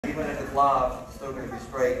Even if it's live, it's still going to be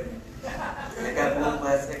straight. They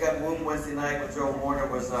got moved Wednesday night when Joe Warner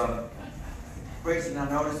was preaching. I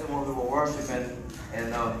noticed it when we were worshiping,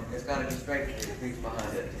 and it's got to be straight because the preach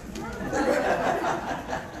behind it.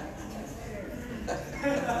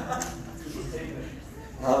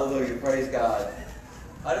 Hallelujah, praise God.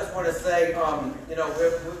 I just want to say,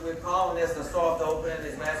 we're calling this a soft open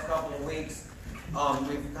these last couple of weeks.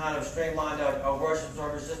 We've kind of streamlined our worship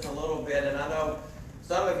service just a little bit, and I know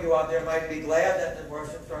some of you out there might be glad that the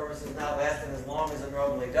worship service is not lasting as long as it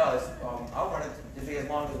normally does. I want it to be as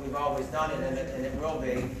long as we've always done it, and it will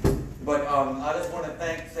be. But I just want to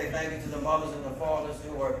say thank you to the mothers and the fathers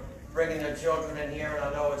who are bringing their children in here, and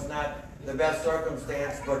I know it's not the best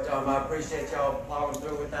circumstance, but I appreciate y'all plowing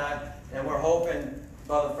through with that, and we're hoping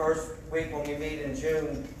by the first week when we meet in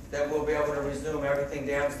June that we'll be able to resume everything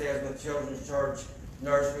downstairs with children's church,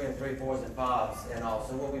 nursery, and 3, 4s, and 5s and all.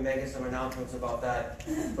 So we'll be making some announcements about that.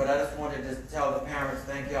 But I just wanted to tell the parents,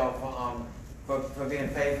 thank y'all for being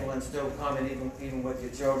faithful and still coming even with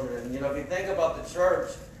your children. And if you think about the church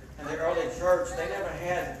and the early church, they never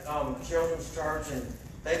had children's church, and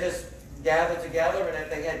they just gathered together, and if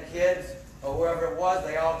they had kids or whoever it was,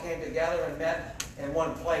 they all came together and met in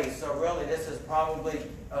one place. So really, this is probably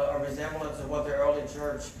a resemblance of what the early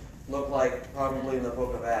church looked like, probably in the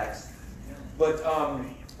book of Acts. But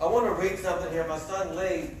I want to read something here. My son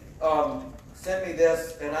Lee sent me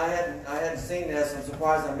this, and I hadn't seen this. I'm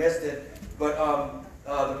surprised I missed it. But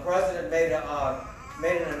the president made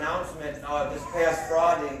an announcement this past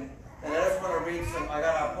Friday, and I just want to read some.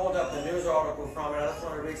 I pulled up the news article from it. I just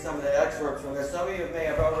want to read some of the excerpts from this. Some of you may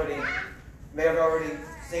have already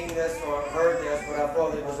seen this or heard this, but I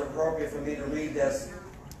thought it was appropriate for me to read this.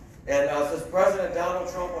 And it says, President Donald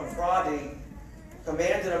Trump on Friday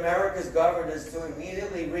commanded America's governors to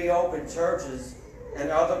immediately reopen churches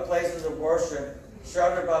and other places of worship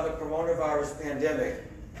shuttered by the coronavirus pandemic,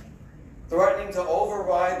 threatening to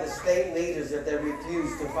override the state leaders if they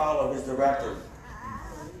refuse to follow his directive.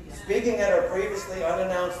 Speaking at a previously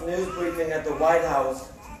unannounced news briefing at the White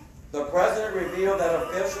House, the president revealed that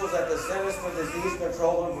officials at the Centers for Disease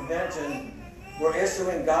Control and Prevention were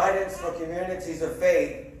issuing guidance for communities of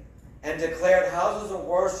faith and declared houses of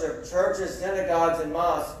worship, churches, synagogues, and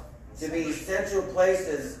mosques to be essential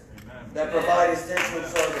places that provide essential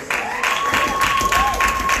services.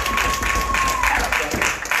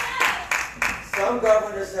 Some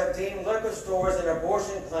governors have deemed liquor stores and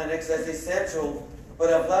abortion clinics as essential, but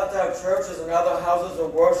have left out churches and other houses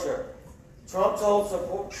of worship. Trump told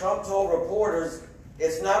reporters,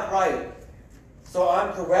 "It's not right. So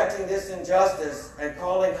I'm correcting this injustice and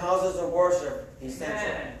calling houses of worship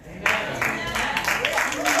essential."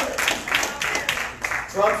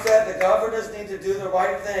 Trump said the governors need to do the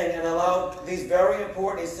right thing and allow these very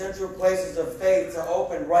important essential places of faith to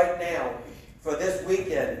open right now for this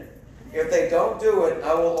weekend. If they don't do it,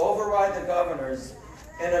 I will override the governors.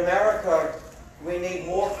 In America, we need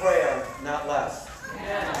more prayer, not less.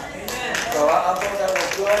 Amen. So I thought that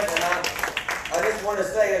was good, and I just want to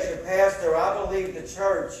say, as your pastor, I believe the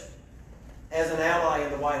church as an ally in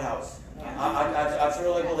the White House. I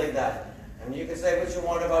truly believe that. And you can say what you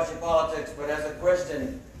want about your politics, but as a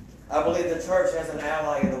Christian, I believe the church has an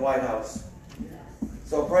ally in the White House.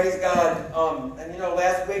 So praise God. And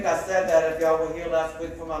last week I said that, if y'all were here last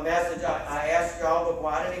week for my message, I asked y'all,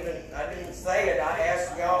 I didn't even say it. I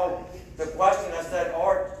asked y'all the question. I said,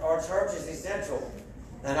 our church is essential.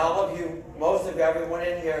 And all of you, most of you, everyone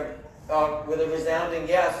in here, with a resounding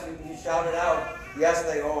yes, you shouted out, yes,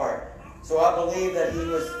 they are. So I believe that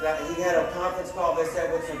he had a conference call, they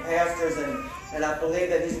said, with some pastors, and I believe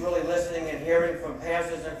that he's really listening and hearing from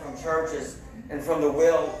pastors and from churches and from the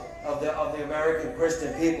will of the American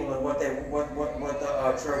Christian people and what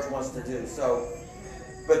the church wants to do. So,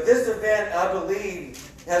 but this event, I believe,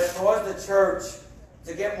 has caused the church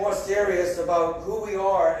to get more serious about who we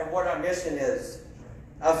are and what our mission is.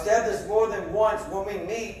 I've said this more than once. When we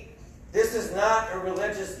meet, this is not a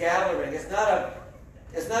religious gathering. It's not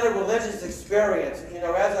a religious experience.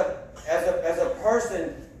 As a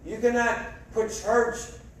person, you cannot put church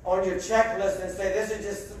on your checklist and say, this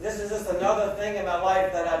is just another thing in my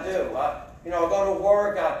life that I do. I go to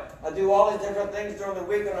work, I do all these different things during the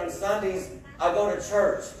week, and on Sundays, I go to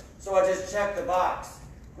church. So I just check the box.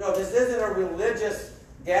 No, this isn't a religious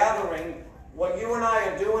gathering. What you and I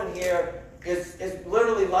are doing here is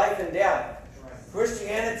literally life and death.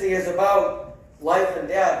 Christianity is about life and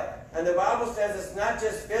death. And the Bible says it's not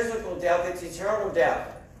just physical death, it's eternal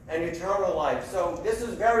death and eternal life. So this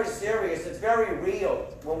is very serious. It's very real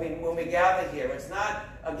when we gather here. It's not,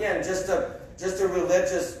 again, just a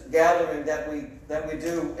religious gathering that we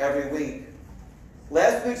do every week.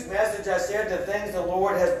 Last week's message, I shared the things the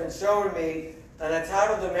Lord has been showing me, and I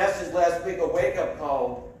titled the message last week, A Wake-Up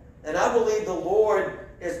Call. And I believe the Lord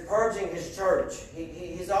is purging His church.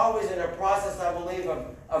 He's always in a process, I believe,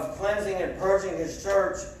 of cleansing and purging His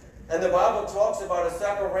church. And the Bible talks about a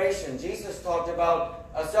separation. Jesus talked about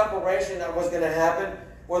a separation that was going to happen,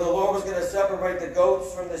 where the Lord was going to separate the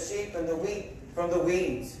goats from the sheep and the wheat from the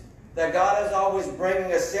weeds. That God is always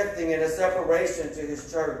bringing a sifting and a separation to His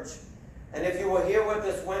church. And if you were here with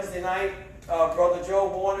us Wednesday night, Brother Joe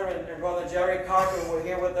Warner and Brother Jerry Cochran were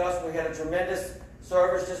here with us. We had a tremendous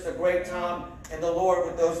service, just a great time in the Lord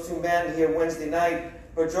with those two men here Wednesday night.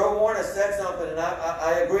 But Joe Warner said something, and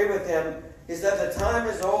I agree with him. He said the time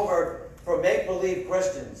is over for make-believe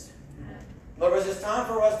Christians. In other words, it's time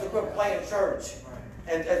for us to quit playing church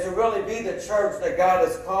and to really be the church that God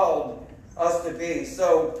has called us to be.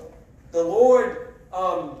 So the Lord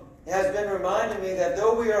has been reminding me that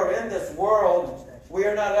though we are in this world, we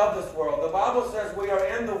are not of this world. The Bible says we are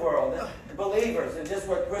in the world, and believers. And just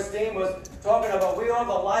what Christine was talking about, we are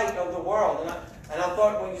the light of the world. And I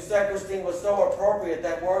thought when you said, Christine, was so appropriate,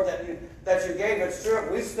 that word that you gave. It's true.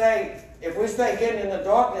 If we stay hidden in the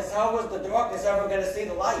darkness, how was the darkness ever going to see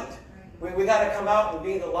the light? We got to come out and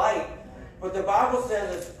be the light. But the Bible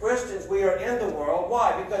says as Christians, we are in the world.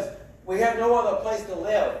 Why? Because we have no other place to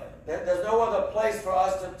live. There's no other place for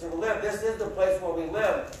us to live. This is the place where we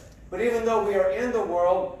live. But even though we are in the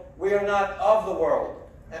world, we are not of the world.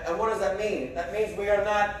 And what does that mean? That means we are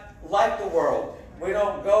not like the world. We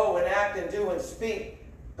don't go and act and do and speak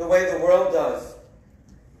the way the world does.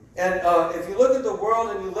 And if you look at the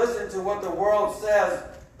world and you listen to what the world says,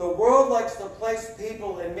 the world likes to place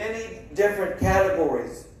people in many different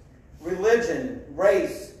categories. Religion,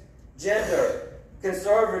 race, gender,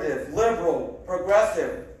 conservative, liberal,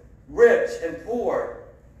 progressive, rich, and poor.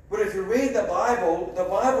 But if you read the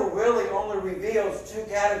Bible really only reveals two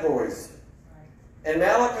categories. In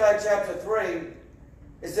Malachi chapter 3,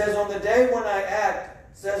 it says, on the day when I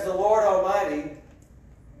act, says the Lord Almighty,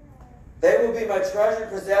 they will be my treasured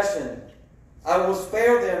possession. I will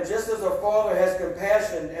spare them just as a father has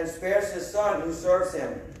compassion and spares his son who serves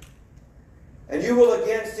him. And you will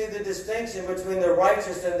again see the distinction between the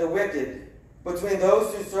righteous and the wicked, between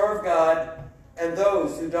those who serve God and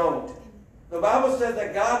those who don't. The Bible says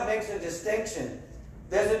that God makes a distinction.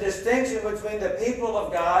 There's a distinction between the people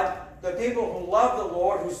of God, the people who love the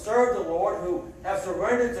Lord, who serve the Lord, who have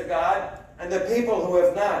surrendered to God, and the people who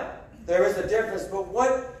have not. There is a difference. But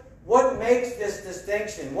what makes this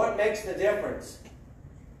distinction? What makes the difference?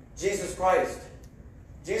 Jesus Christ.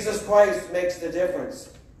 Jesus Christ makes the difference.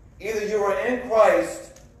 Either you are in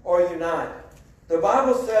Christ or you're not. The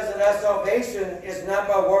Bible says that our salvation is not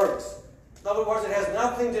by works. In other words, it has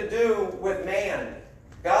nothing to do with man.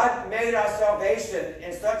 God made our salvation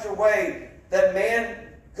in such a way that man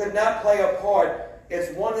could not play a part. It's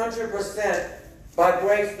 100% by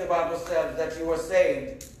grace, the Bible says, that you are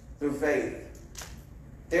saved through faith.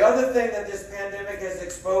 The other thing that this pandemic has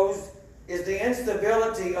exposed is the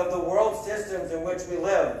instability of the world systems in which we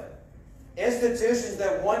live. Institutions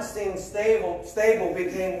that once seemed stable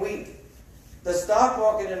became weak. The stock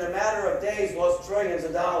market in a matter of days lost trillions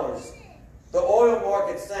of dollars. The oil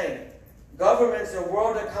market sank. Governments and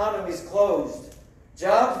world economies closed.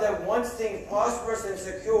 Jobs that once seemed prosperous and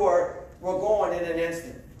secure were gone in an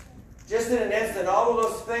instant. Just in an instant, all of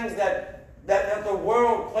those things that the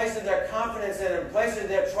world places their confidence in and places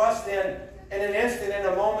their trust in an instant, in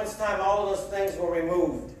a moment's time, all of those things were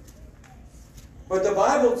removed. But the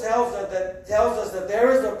Bible tells us that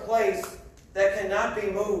there is a place that cannot be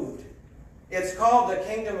moved. It's called the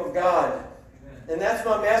kingdom of God. And that's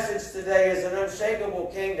my message today, is an unshakable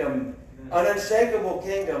kingdom. An unshakable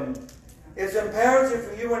kingdom. It's imperative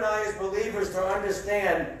for you and I as believers to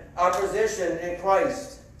understand our position in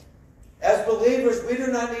Christ. As believers, we do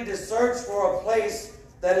not need to search for a place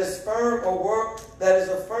that is firm or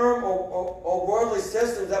worldly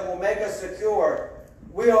system that will make us secure.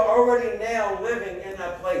 We are already now living in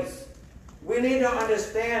that place. We need to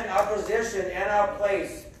understand our position and our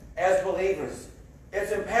place as believers.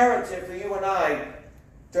 It's imperative for you and I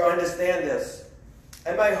to understand this.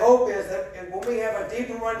 And my hope is that when we have a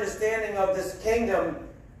deeper understanding of this kingdom,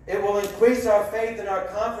 it will increase our faith and our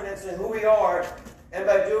confidence in who we are, and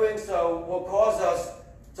by doing so will cause us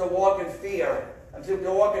to walk in fear, to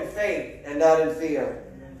walk in faith and not in fear.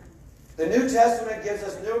 The New Testament gives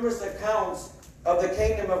us numerous accounts of the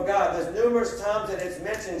kingdom of God. There's numerous times that it's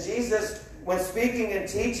mentioned. Jesus, when speaking and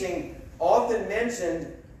teaching, often mentioned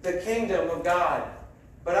the kingdom of God.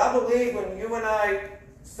 But I believe when you and I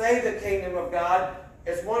say the kingdom of God,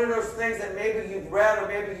 it's one of those things that maybe you've read or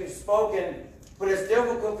maybe you've spoken, but it's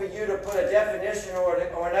difficult for you to put a definition or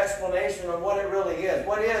an explanation on what it really is.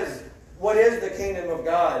 What is the kingdom of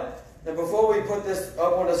God? And before we put this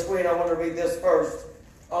up on the screen, I want to read this first.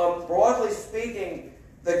 Broadly speaking,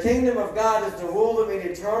 the kingdom of God is the rule of an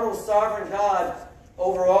eternal sovereign God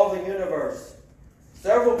over all the universe.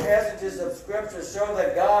 Several passages of Scripture show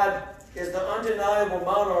that God is the undeniable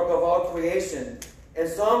monarch of all creation. In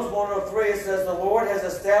Psalms 103, it says, "The Lord has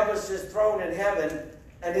established his throne in heaven,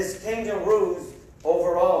 and his kingdom rules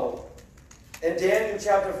over all." In Daniel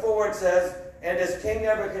chapter 4, it says, "And as King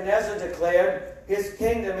Nebuchadnezzar declared, his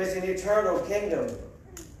kingdom is an eternal kingdom."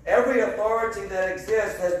 Every authority that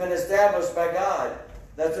exists has been established by God.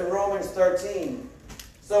 That's in Romans 13.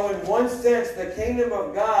 So in one sense, the kingdom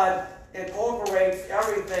of God incorporates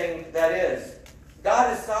everything that is.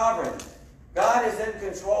 God is sovereign. God is in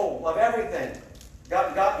control of everything.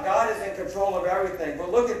 God is in control of everything.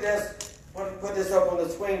 But look at this. Put this up on the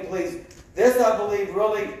screen, please. This, I believe,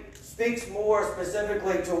 really speaks more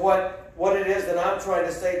specifically to what it is that I'm trying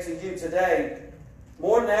to say to you today.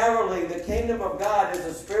 More narrowly, the kingdom of God is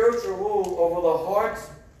a spiritual rule over the hearts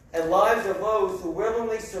and lives of those who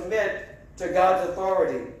willingly submit to God's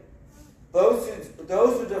authority. Those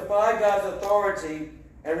who defy God's authority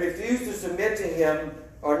and refuse to submit to him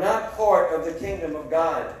are not part of the kingdom of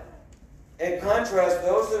God. In contrast,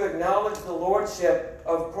 those who acknowledge the lordship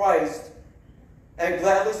of Christ and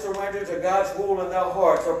gladly surrender to God's rule in their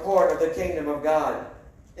hearts are part of the kingdom of God.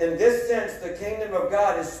 In this sense, the kingdom of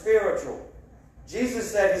God is spiritual.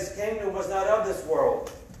 Jesus said his kingdom was not of this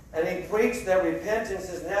world, and he preached that repentance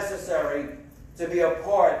is necessary to be a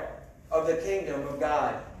part of the kingdom of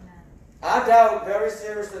God. I doubt very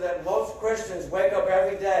seriously that most Christians wake up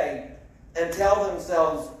every day and tell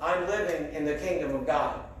themselves, "I'm living in the kingdom of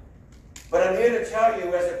God." But I'm here to tell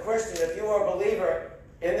you, as a Christian, if you are a believer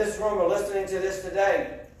in this room or listening to this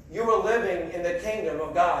today, you are living in the kingdom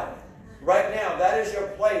of God. Right now, that is your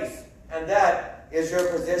place, and that is your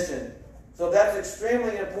position. So that's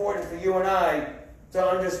extremely important for you and I to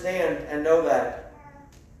understand and know that.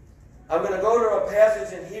 I'm going to go to a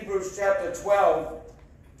passage in Hebrews chapter 12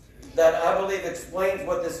 that I believe explains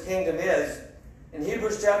what this kingdom is. In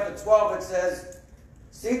Hebrews chapter 12 it says,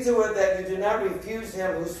 "See to it that you do not refuse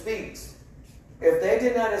him who speaks. If they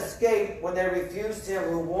did not escape when they refused him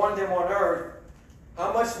who warned them on earth,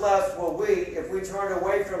 how much less will we if we turn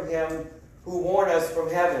away from him who warned us from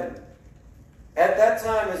heaven? At that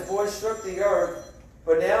time his voice shook the earth,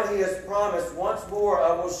 but now he has promised, once more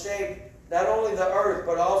I will shake not only the earth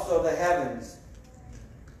but also the heavens."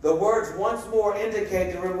 The words "once more"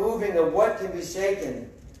 indicate the removing of what can be shaken,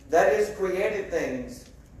 that is, created things,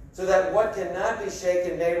 so that what cannot be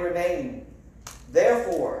shaken may remain.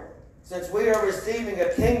 Therefore, since we are receiving a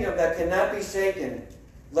kingdom that cannot be shaken,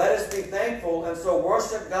 let us be thankful and so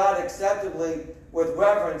worship God acceptably with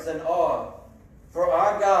reverence and awe. For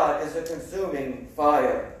our God is a consuming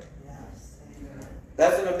fire.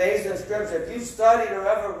 That's an amazing scripture. If you've studied or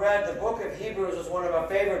ever read, the book of Hebrews is one of my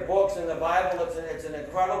favorite books in the Bible. It's an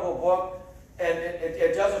incredible book, and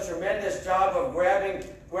it does a tremendous job of grabbing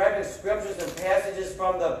scriptures and passages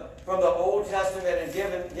from the Old Testament and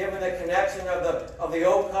giving the connection of the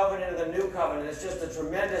Old Covenant and the New Covenant. It's just a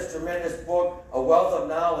tremendous, tremendous book, a wealth of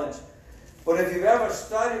knowledge. But if you've ever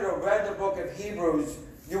studied or read the book of Hebrews,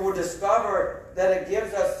 you will discover that it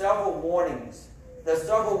gives us several warnings. There's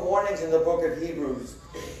several warnings in the book of Hebrews.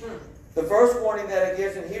 The first warning that it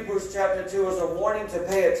gives in Hebrews chapter 2 is a warning to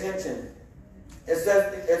pay attention. It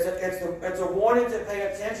says it's a warning to pay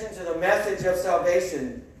attention to the message of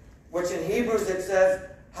salvation, which in Hebrews it says,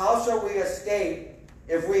 "How shall we escape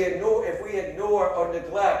if we ignore or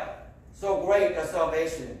neglect so great a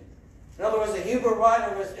salvation?" In other words, the Hebrew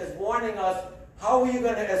writer is warning us, how are you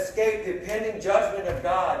going to escape the pending judgment of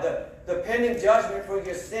God, the pending judgment for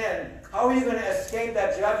your sin? How are you going to escape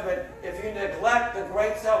that judgment if you neglect the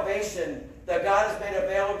great salvation that God has made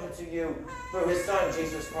available to you through his Son,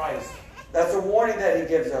 Jesus Christ? That's a warning that he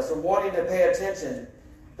gives us, a warning to pay attention.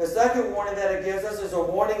 The second warning that it gives us is a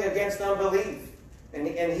warning against unbelief. In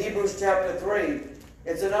Hebrews chapter 3,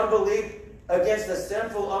 it's an unbelief against the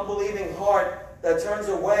sinful, unbelieving heart that turns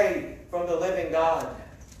away from the living God.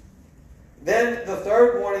 Then the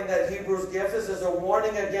third warning that Hebrews gives us is a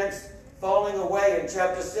warning against falling away in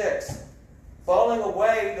chapter 6. Falling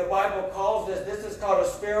away, the Bible calls this is called a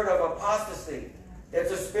spirit of apostasy.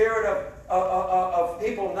 It's a spirit of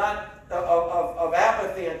people of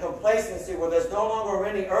apathy and complacency, where there's no longer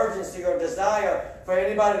any urgency or desire for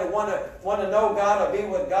anybody to want to know God or be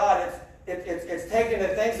with God. It's taking the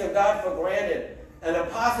things of God for granted. And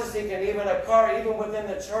apostasy can even occur even within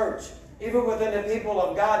the church. even within the people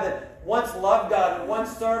of God that once loved God and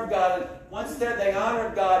once served God and once said they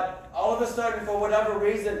honored God, all of a sudden, for whatever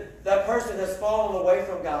reason, that person has fallen away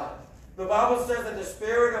from God. The Bible says that the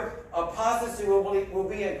spirit of apostasy will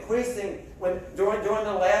be increasing during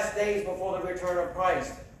the last days before the return of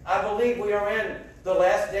Christ. I believe we are in the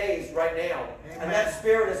last days right now. Amen. And that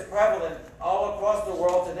spirit is prevalent all across the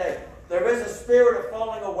world today. There is a spirit of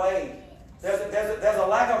falling away. There's a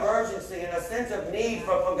lack of urgency and a sense of need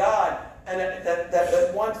for God, and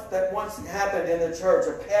that once happened in the church,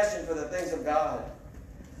 a passion for the things of God.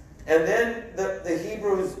 And then the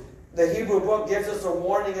Hebrew book gives us a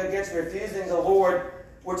warning against refusing the Lord,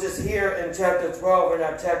 which is here in chapter 12 in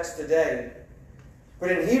our text today.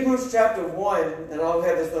 But in Hebrews chapter 1, and I'll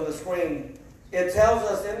have this on the screen, it tells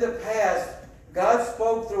us in the past, God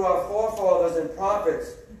spoke through our forefathers and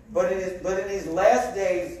prophets, but in these last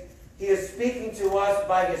days, He is speaking to us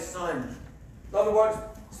by His Son. In other words,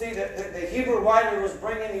 see, the Hebrew writer was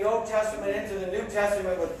bringing the Old Testament into the New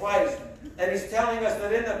Testament with Christ, and he's telling us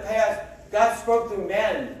that in the past, God spoke through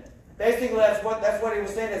men. Basically, that's what he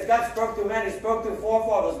was saying, is God spoke through men. He spoke through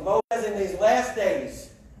forefathers. Moses, in these last days,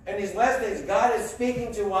 God is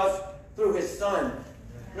speaking to us through His Son.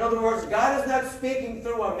 In other words, God is not speaking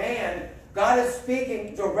through a man. God is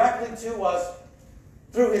speaking directly to us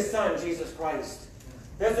through His Son, Jesus Christ.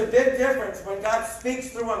 There's a big difference when God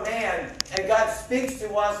speaks through a man and God speaks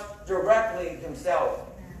to us directly Himself.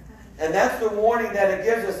 And that's the warning that it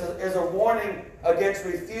gives us, is a warning against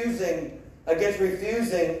refusing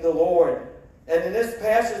the Lord. And in this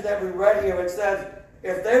passage that we read here, it says,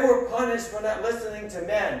 if they were punished for not listening to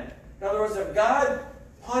men. In other words, if God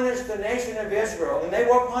punished the nation of Israel, and they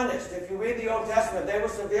were punished. If you read the Old Testament, they were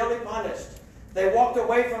severely punished. They walked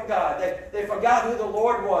away from God. They forgot who the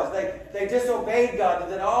Lord was. They disobeyed God and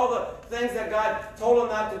did all the things that God told them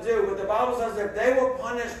not to do. But the Bible says if they were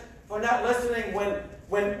punished for not listening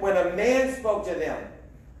when a man spoke to them,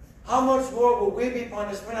 how much more will we be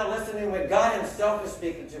punished for not listening when God Himself is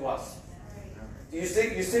speaking to us? Do you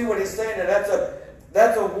see what He's saying? And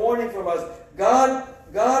that's a warning from us.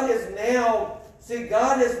 God is now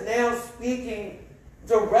speaking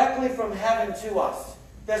directly from heaven to us.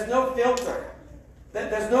 There's no filter.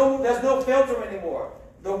 There's no filter anymore.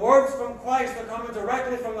 The words from Christ are coming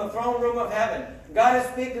directly from the throne room of heaven. God is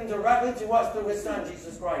speaking directly to us through His Son,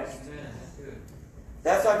 Jesus Christ.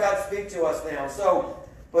 That's how God speaks to us now.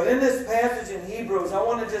 But in this passage in Hebrews, I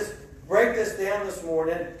want to just break this down this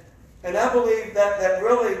morning. And I believe that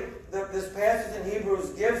really this passage in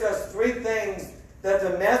Hebrews gives us three things that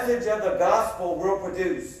the message of the gospel will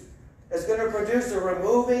produce. It's going to produce a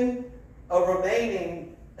removing, a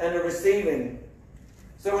remaining, and a receiving.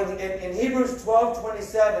 So in Hebrews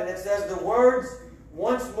 12:27, it says the words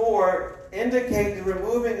once more indicate the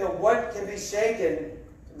removing of what can be shaken,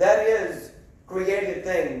 that is, created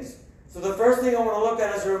things. So the first thing I want to look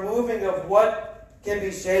at is the removing of what can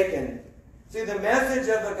be shaken. See, the message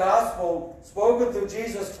of the gospel spoken through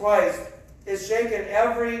Jesus Christ is shaking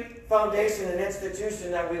every foundation and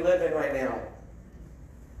institution that we live in right now.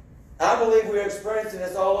 I believe we're experiencing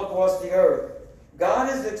this all across the earth.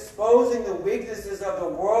 God is exposing the weaknesses of the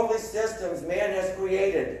worldly systems man has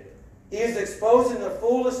created. He is exposing the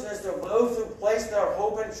foolishness of those who place their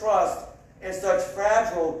hope and trust in such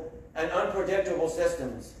fragile and unpredictable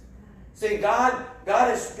systems. See,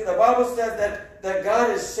 the Bible says that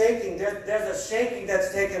God is shaking. There's a shaking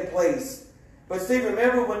that's taking place. But see,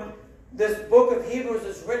 remember when this book of Hebrews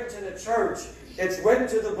is written to the church, it's written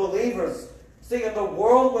to the believers. See, in the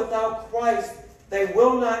world without Christ, they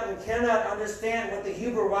will not and cannot understand what the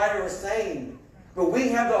Hebrew writer is saying. But we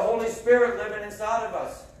have the Holy Spirit living inside of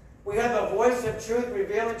us. We have the voice of truth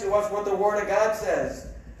revealing to us what the Word of God says.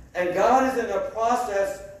 And God is in the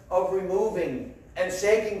process of removing and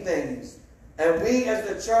shaking things. And we as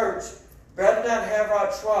the church better not have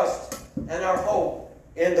our trust and our hope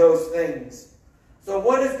in those things. So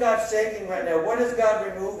what is God shaking right now? What is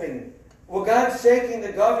God removing? Well, God's shaking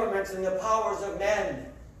the governments and the powers of men.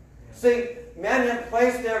 See, men have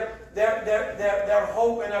placed their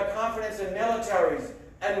hope and their confidence in militaries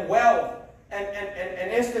and wealth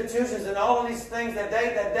and institutions and all of these things that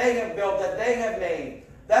they have built, that they have made.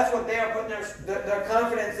 That's what they are putting their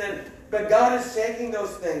confidence in. But God is shaking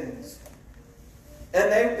those things.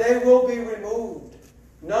 And they will be removed.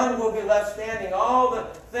 None will be left standing. All the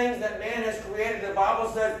things that man has created, the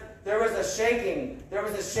Bible says there is a shaking. There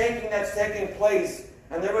is a shaking that's taking place.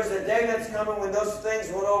 And there is a day that's coming when those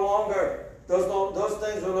things will no longer, those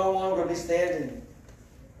things will no longer be standing.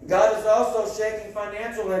 God is also shaking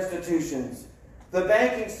financial institutions, the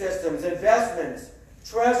banking systems, investments,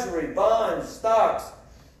 treasury, bonds, stocks.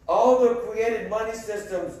 All the created money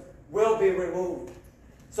systems will be removed.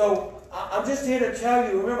 So I'm just here to tell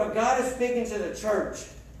you, remember, God is speaking to the church.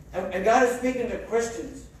 And God is speaking to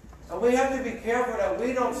Christians. And we have to be careful that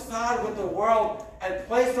we don't side with the world and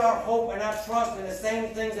place our hope and our trust in the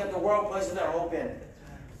same things that the world places their hope in.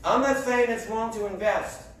 I'm not saying it's wrong to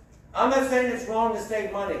invest. I'm not saying it's wrong to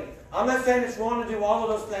save money. I'm not saying it's wrong to do all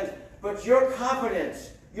of those things. But your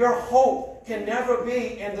confidence, your hope can never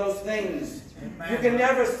be in those things. Amen. You can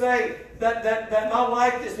never say that my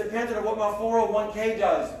life is dependent on what my 401k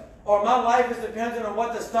does. Or my life is dependent on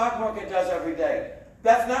what the stock market does every day.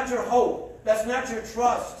 That's not your hope. That's not your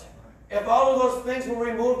trust. If all of those things were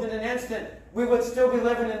removed in an instant, we would still be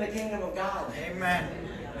living in the kingdom of God. Amen.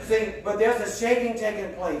 See, but there's a shaking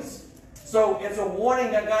taking place. So it's a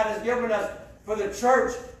warning that God has given us for the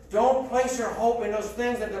church. Don't place your hope in those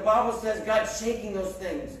things that the Bible says God's shaking those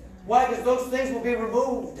things. Why? Because those things will be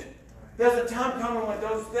removed. There's a time coming when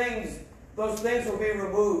those things will be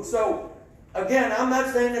removed. So, again, I'm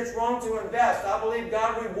not saying it's wrong to invest. I believe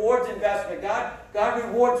God rewards investment. God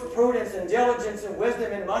rewards prudence and diligence and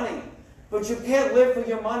wisdom and money. But you can't live for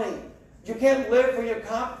your money. You can't live for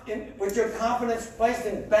with your confidence placed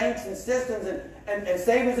in banks and systems and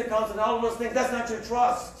savings accounts and all of those things. That's not your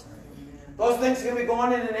trust. Those things can be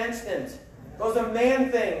gone in an instant. Those are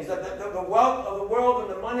man things. The wealth of the world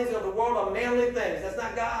and the monies of the world are manly things. That's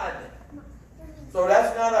not God. So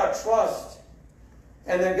that's not our trust.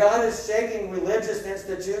 And then God is shaking religious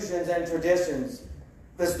institutions and traditions.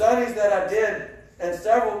 The studies that I did, and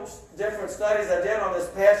several different studies I did on this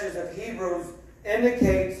passage of Hebrews,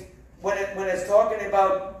 indicates when it's talking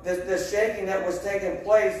about this shaking that was taking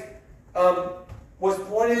place, was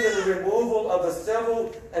pointing to the removal of the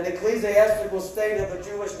civil and ecclesiastical state of the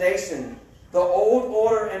Jewish nation. The old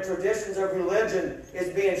order and traditions of religion is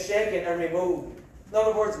being shaken and removed. In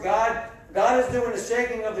other words, God is doing the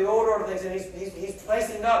shaking of the old order things, and He's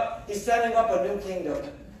setting up a new kingdom.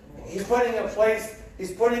 He's putting in place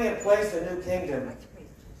a new kingdom.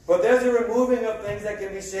 But there's a removing of things that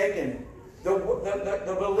can be shaken.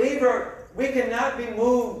 The believer, we cannot be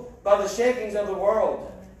moved by the shakings of the world.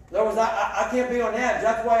 In other words, I can't be on edge.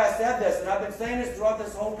 That's why I said this, and I've been saying this throughout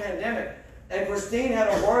this whole pandemic. And Christine had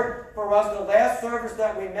a word for us the last service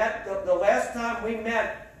that we met, the last time we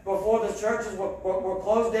met before the churches were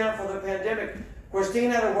closed down for the pandemic. Christine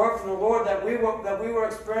had a word from the Lord that we were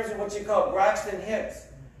experiencing what she called Braxton Hicks.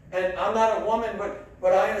 And I'm not a woman,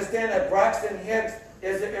 but I understand that Braxton Hicks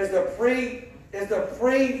is the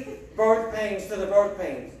pre-birth pains to the birth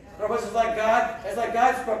pains. In other words, it's like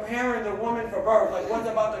God's preparing the woman for birth, like what's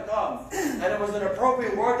about to come. And it was an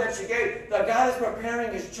appropriate word that she gave, that God is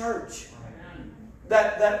preparing His church.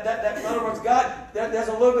 That in other words, God, there's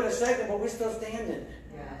a little bit of shaking, but we're still standing.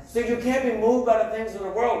 Yes. So you can't be moved by the things of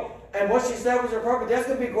the world. And what she said was appropriate. There's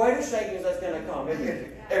going to be greater shakings that's going to come.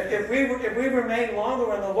 If we remain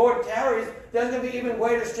longer and the Lord tarries, there's going to be even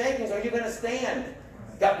greater shakings. Are you going to stand?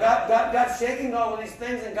 God's shaking all of these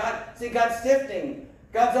things, and God's sifting.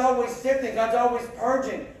 God's always sifting. God's always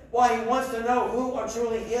purging. Why? He wants to know who are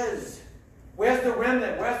truly His. Where's the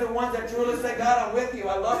remnant? Where's the ones that truly say, God, I'm with you.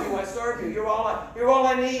 I love you. I serve you. You're all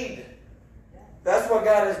I need. That's what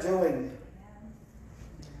God is doing.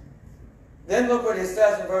 Then look what He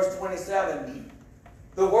says in verse 27.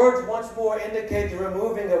 The words once more indicate the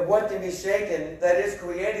removing of what can be shaken, that is,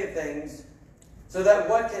 created things, so that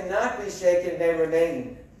what cannot be shaken may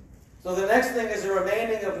remain. So the next thing is the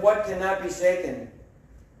remaining of what cannot be shaken.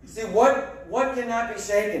 See, what cannot be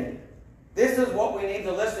shaken? This is what we need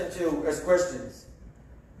to listen to as Christians.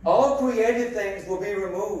 All created things will be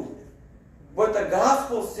removed, but the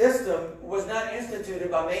gospel system was not instituted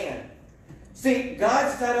by man. See,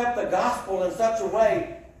 God set up the gospel in such a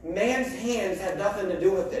way, man's hands had nothing to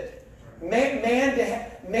do with it.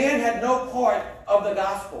 Man had no part of the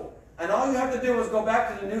gospel. And all you have to do is go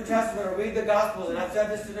back to the New Testament and read the Gospels. And I've said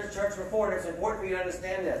this to this church before, and it's important for you to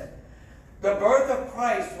understand this. The birth of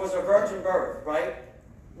Christ was a virgin birth, right?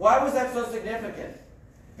 Why was that so significant?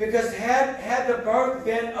 Because had the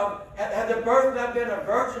birth not been a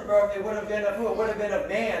virgin birth, it would have been of who? It would have been of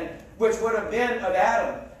man, which would have been of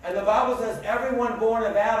Adam. And the Bible says everyone born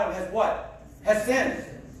of Adam has what? Has sinned.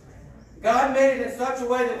 God made it in such a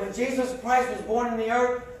way that when Jesus Christ was born in the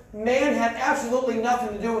earth, man had absolutely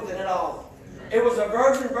nothing to do with it at all. It was a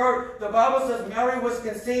virgin birth. The Bible says Mary was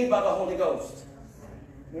conceived by the Holy Ghost.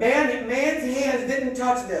 Man's hands didn't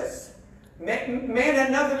touch this. Man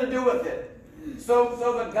had nothing to do with it. So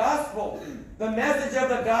the gospel, the message of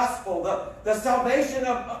the gospel, the salvation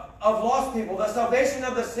of lost people, the salvation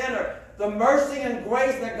of the sinner, the mercy and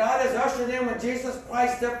grace that God has ushered in when Jesus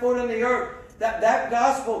Christ stepped foot on the earth, that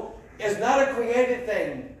gospel is not a created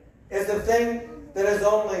thing. It's a thing that is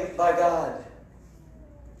only by God.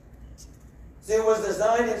 See, it was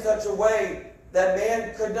designed in such a way that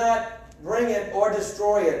man could not bring it or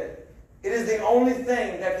destroy it. It is the only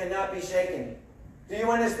thing that cannot be shaken. Do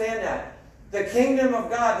you understand that? The kingdom of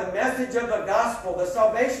God, the message of the gospel, the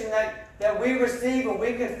salvation that we receive when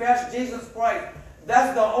we confess Jesus Christ,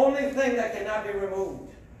 that's the only thing that cannot be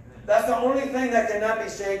removed. That's the only thing that cannot be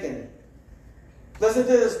shaken. Listen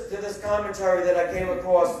to this commentary that I came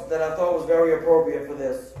across that I thought was very appropriate for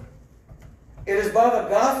this. It is by the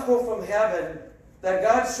gospel from heaven that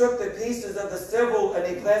God shook the pieces of the civil and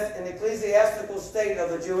ecclesiastical state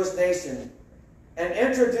of the Jewish nation and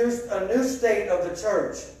introduced a new state of the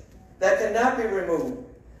church that cannot be removed,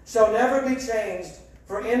 shall never be changed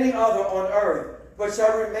for any other on earth, but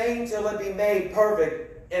shall remain till it be made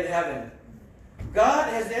perfect in heaven. God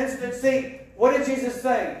has instant. See, what did Jesus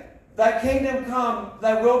say? Thy kingdom come,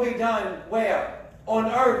 thy will be done, where? On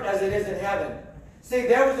earth as it is in heaven. See,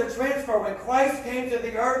 there was a transfer. When Christ came to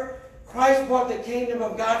the earth, Christ brought the kingdom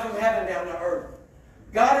of God from heaven down to earth.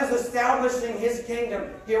 God is establishing his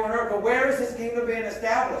kingdom here on earth. But where is his kingdom being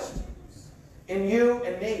established? In you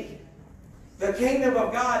and me. The kingdom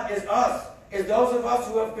of God is us, is those of us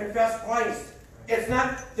who have confessed Christ. It's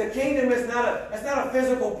not, the kingdom is not a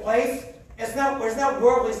physical place. It's not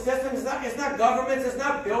worldly systems. It's not governments. It's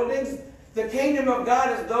not buildings. The kingdom of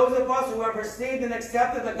God is those of us who have received and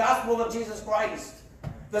accepted the gospel of Jesus Christ.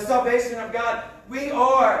 The salvation of God. We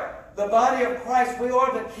are the body of Christ. We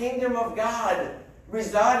are the kingdom of God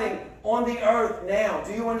residing on the earth now.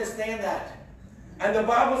 Do you understand that? And the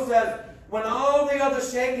Bible says, when all the other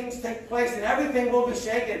shakings take place, and everything will be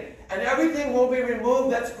shaken, and everything will be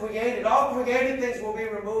removed that's created. All created things will be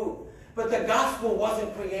removed. But the gospel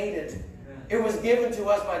wasn't created. It was given to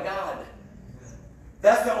us by God.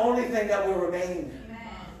 That's the only thing that will remain.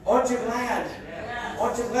 Aren't you glad?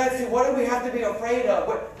 Aren't you glad? See, what do we have to be afraid of?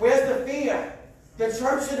 Where's the fear? The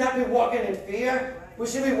church should not be walking in fear. We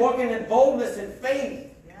should be walking in boldness and faith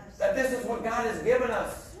that this is what God has given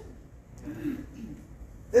us.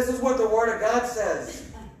 This is what the Word of God says.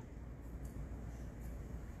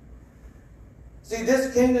 See,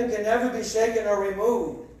 this kingdom can never be shaken or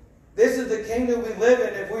removed. This is the kingdom we live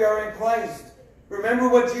in if we are in Christ. Remember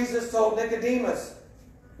what Jesus told Nicodemus.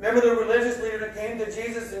 Remember the religious leader that came to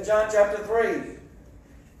Jesus in John chapter 3.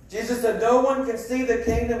 Jesus said, no one can see the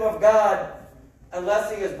kingdom of God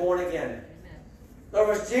unless he is born again. In other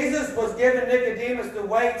words, Jesus was giving Nicodemus the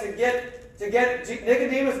way to get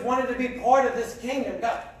Nicodemus wanted to be part of this kingdom.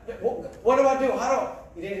 God, what do I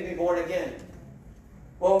do? You need to be born again.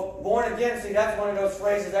 Well, born again, see, that's one of those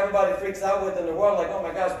phrases everybody freaks out with in the world, like, oh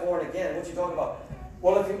my gosh, born again. What you talking about?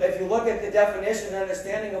 Well, if you look at the definition and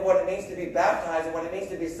understanding of what it means to be baptized and what it means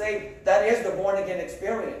to be saved, that is the born again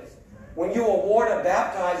experience. When you are water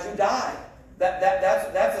baptized, you die.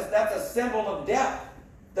 That's a symbol of death.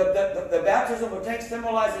 The baptism of tank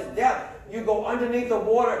symbolizes death. You go underneath the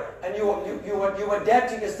water and you are dead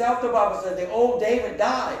to yourself, the Bible says. The old David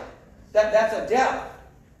died. That's a death.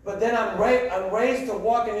 But then I'm raised to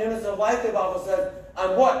walk in newness of life, the Bible says.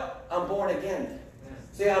 I'm what? I'm born again.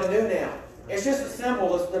 See, I'm new now. It's just a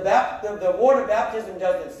symbol. The water baptism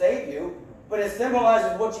doesn't save you, but it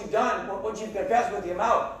symbolizes what you've done, what you've confessed with your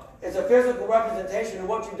mouth. It's a physical representation of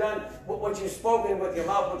what you've done, what you've spoken with your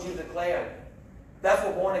mouth, what you've declared. That's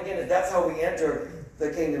what born again is. That's how we enter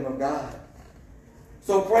the kingdom of God.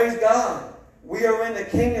 So praise God. We are in the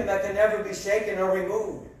kingdom that can never be shaken or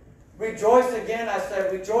removed. Rejoice again, I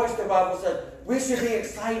said. Rejoice, the Bible says. We should be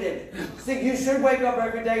excited. See, you should wake up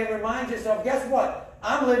every day and remind yourself, guess what?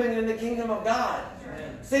 I'm living in the kingdom of God.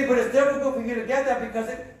 Amen. See, but it's difficult for you to get that because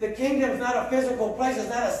the kingdom is not a physical place. It's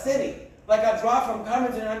not a city. Like I drive from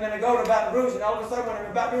Covington and I'm going to go to Baton Rouge, and all of a sudden when I'm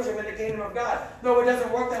in Baton Rouge, I'm in the kingdom of God. No, it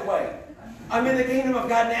doesn't work that way. I'm in the kingdom of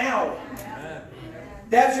God now. Amen.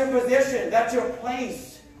 That's your position. That's your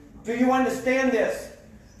place. Do you understand this?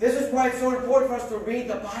 This is why it's so important for us to read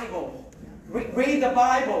the Bible. Read the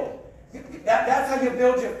Bible. That's how you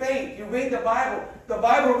build your faith. You read the Bible. The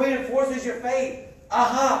Bible reinforces your faith.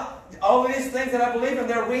 All of these things that I believe in,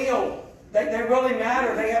 they're real. They really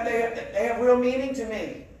matter. They have real meaning to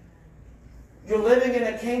me. You're living in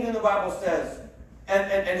a kingdom, the Bible says.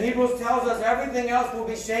 And Hebrews tells us everything else will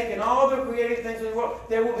be shaken. All the created things in the world,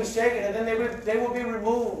 they will be shaken, and then they will be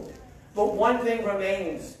removed. But one thing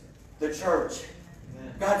remains, the church.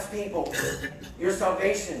 God's people. Your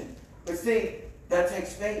salvation. But see, that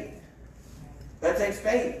takes faith. That takes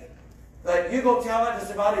faith. Like you go tell that to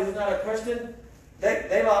somebody who's not a Christian,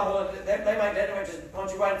 they might just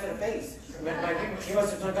punch you right into the face. You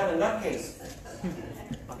must have some kind of nutcase.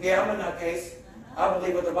 Yeah, I'm a nutcase. I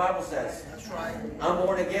believe what the Bible says. That's right. I'm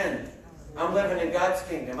born again. I'm living in God's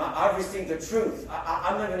kingdom. I've received the truth.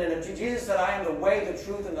 I'm living in it. Jesus said, I am the way, the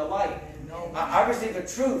truth, and the light. I received the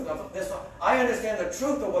truth of this. I understand the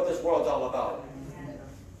truth of what this world's all about.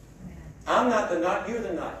 I'm not the nut, you're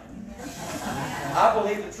the nut. I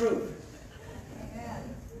believe the truth.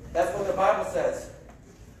 That's what the Bible says.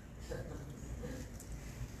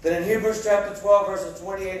 Then in Hebrews chapter 12, verses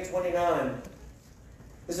 28 and 29,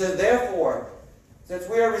 it says, therefore, since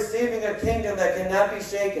we are receiving a kingdom that cannot be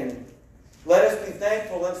shaken, let us be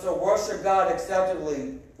thankful and so worship God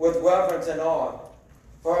acceptably with reverence and awe.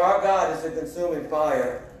 For our God is a consuming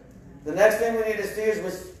fire. The next thing we need to see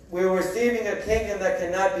is we're receiving a kingdom that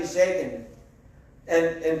cannot be shaken.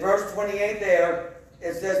 And in verse 28 there,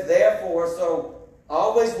 it says, therefore. So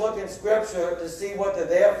always look in Scripture to see what the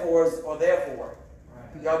therefores are there for.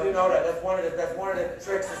 Y'all do know that. That's one of the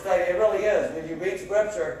tricks to study. It really is. When you read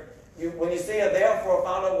Scripture, when you see a therefore,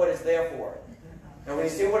 find out what it's there for. And when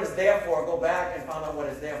you see what it's there for, go back and find out what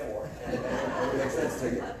it's there for. It makes sense to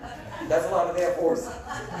you. That's a lot of therefores.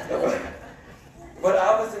 But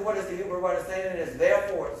obviously, what is the Hebrew writer saying? It is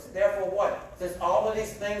therefore. Therefore what? Since all of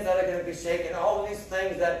these things that are going to be shaken, all of these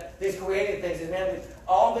things these created things,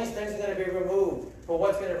 all these things are going to be removed. But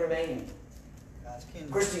what's going to remain?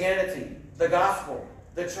 Christianity, the gospel,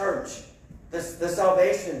 the church, the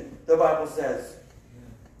salvation, the Bible says.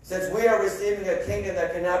 Since we are receiving a kingdom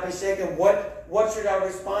that cannot be shaken, what should our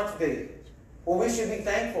response be? Well, we should be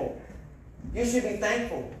thankful. You should be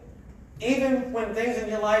thankful. Even when things in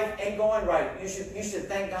your life ain't going right, you should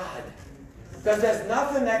thank God. Because there's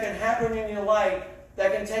nothing that can happen in your life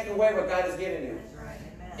that can take away what God has given you.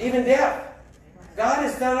 Even death. God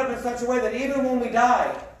is set up in such a way that even when we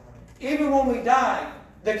die,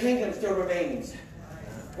 the kingdom still remains.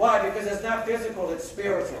 Why? Because it's not physical, it's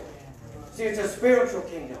spiritual. See, it's a spiritual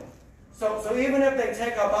kingdom. So even if they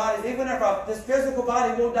take our bodies, even if this physical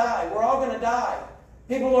body will die, we're all going to die.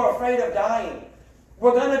 People are afraid of dying.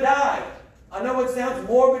 We're going to die. I know it sounds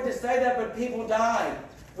morbid to say that, but people die.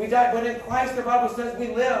 We die, but in Christ, the Bible says we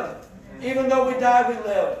live. Even though we die, we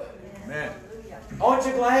live. Amen. Aren't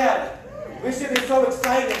you glad? We should be so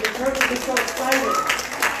excited. The church should be so excited.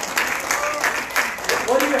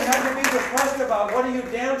 What do you have to be depressed about? What are you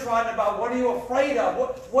downtrodden about? What are you afraid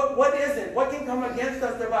of? What is it? What can come against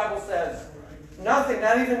us, the Bible says? Nothing.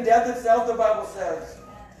 Not even death itself, the Bible says.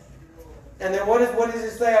 And then what does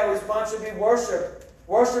it say? Our response should be worship.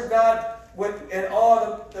 Worship God in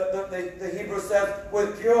all the Hebrew says,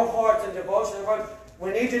 with pure hearts and devotion.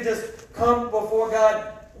 We need to just come before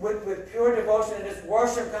God with pure devotion and just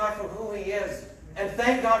worship God for who He is. And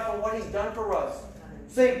thank God for what He's done for us.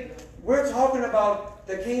 See, we're talking about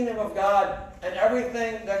the kingdom of God and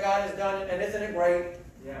everything that God has done. And isn't it great?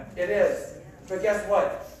 Yeah. It is. But guess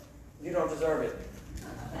what? You don't deserve it.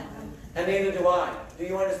 And neither do I. Do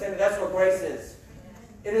you understand? That's what grace is.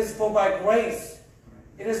 It is for by grace.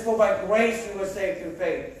 It is for by grace you were saved through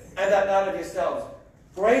faith, and that not of yourselves.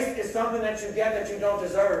 Grace is something that you get that you don't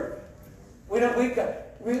deserve. We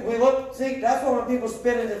look, see, that's why when people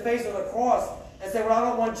spit in the face of the cross and say, well, I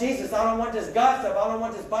don't want Jesus, I don't want this God stuff, I don't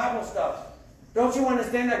want this Bible stuff. Don't you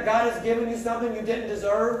understand that God has given you something you didn't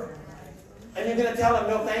deserve? And you're going to tell Him,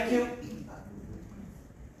 no, thank you?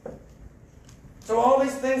 So all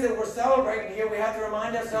these things that we're celebrating here, we have to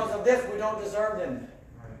remind ourselves of this. We don't deserve them.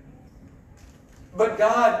 But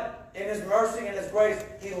God, in His mercy and His grace,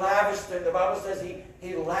 He lavished them. The Bible says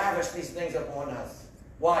He lavished these things upon us.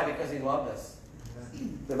 Why? Because He loved us.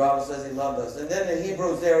 The Bible says He loved us. And then in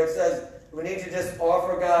Hebrews there, it says we need to just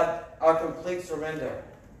offer God our complete surrender.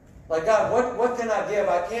 Like, God, what can I give?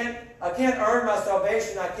 I can't earn my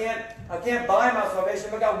salvation. I can't buy my salvation.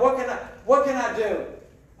 But God, what can I do?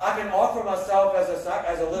 I can offer myself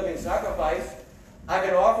as a living sacrifice. I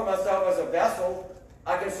can offer myself as a vessel.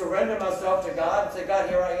 I can surrender myself to God and say, God,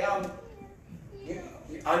 here I am.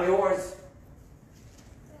 I'm yours.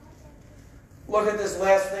 Look at this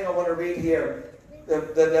last thing I want to read here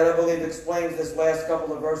that I believe explains this last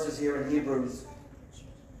couple of verses here in Hebrews.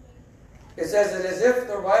 It says that as if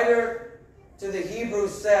the writer to the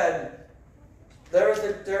Hebrews said, there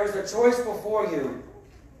is a choice before you.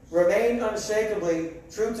 Remain unshakably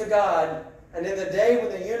true to God, and in the day when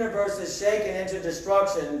the universe is shaken into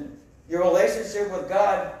destruction, your relationship with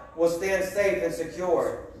God will stand safe and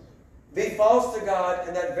secure. Be false to God,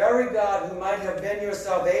 and that very God who might have been your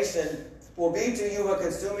salvation will be to you a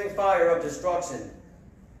consuming fire of destruction.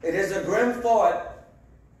 It is a grim thought,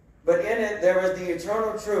 but in it there is the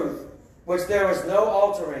eternal truth, which there is no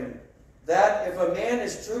altering, that if a man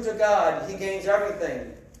is true to God, he gains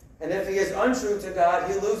everything, and if he is untrue to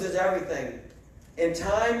God, he loses everything. In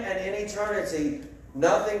time and in eternity,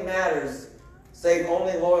 nothing matters save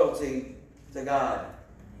only loyalty to God.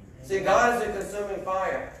 See, God is a consuming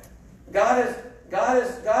fire. God is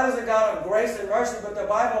a God of grace and mercy, but the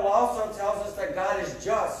Bible also tells us that God is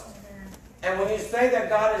just. And when you say that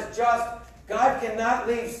God is just, God cannot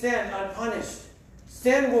leave sin unpunished.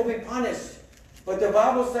 Sin will be punished. But the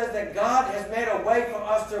Bible says that God has made a way for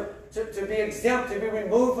us to be exempt, to be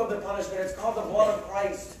removed from the punishment. It's called the blood of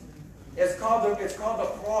Christ. It's called the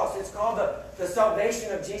cross. It's called the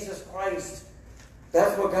salvation of Jesus Christ.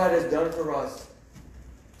 That's what God has done for us.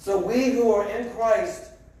 So we who are in Christ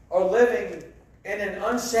are living in an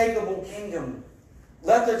unshakable kingdom.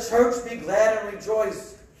 Let the church be glad and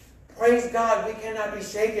rejoice. Praise God, we cannot be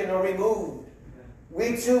shaken or removed.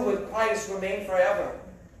 We too with Christ remain forever.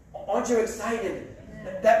 Aren't you excited?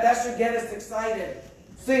 That should get us excited.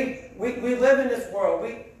 See, we live in this world.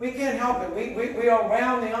 We can't help it. We are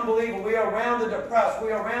around the unbeliever. We are around the depressed.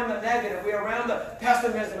 We are around the negative. We are around the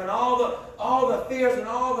pessimism and all the fears and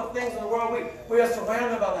all the things in the world. We are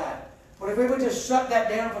surrounded by that. But if we would just shut that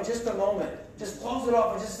down for just a moment, just close it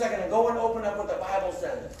off for just a second and go and open up what the Bible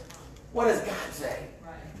says. What does God say?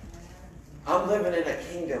 I'm living in a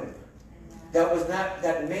kingdom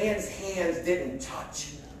that man's hands didn't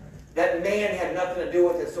touch. That man had nothing to do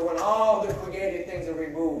with it. So when all the created things are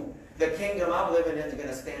removed, the kingdom I'm living in is going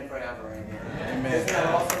to stand forever. Amen. Amen. Isn't that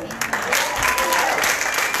awesome?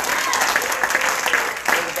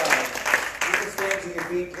 You can stand to your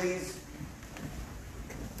feet, please.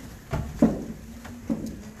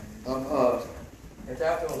 It's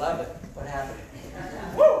after 11. What happened?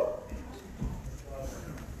 Woo!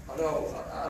 I know.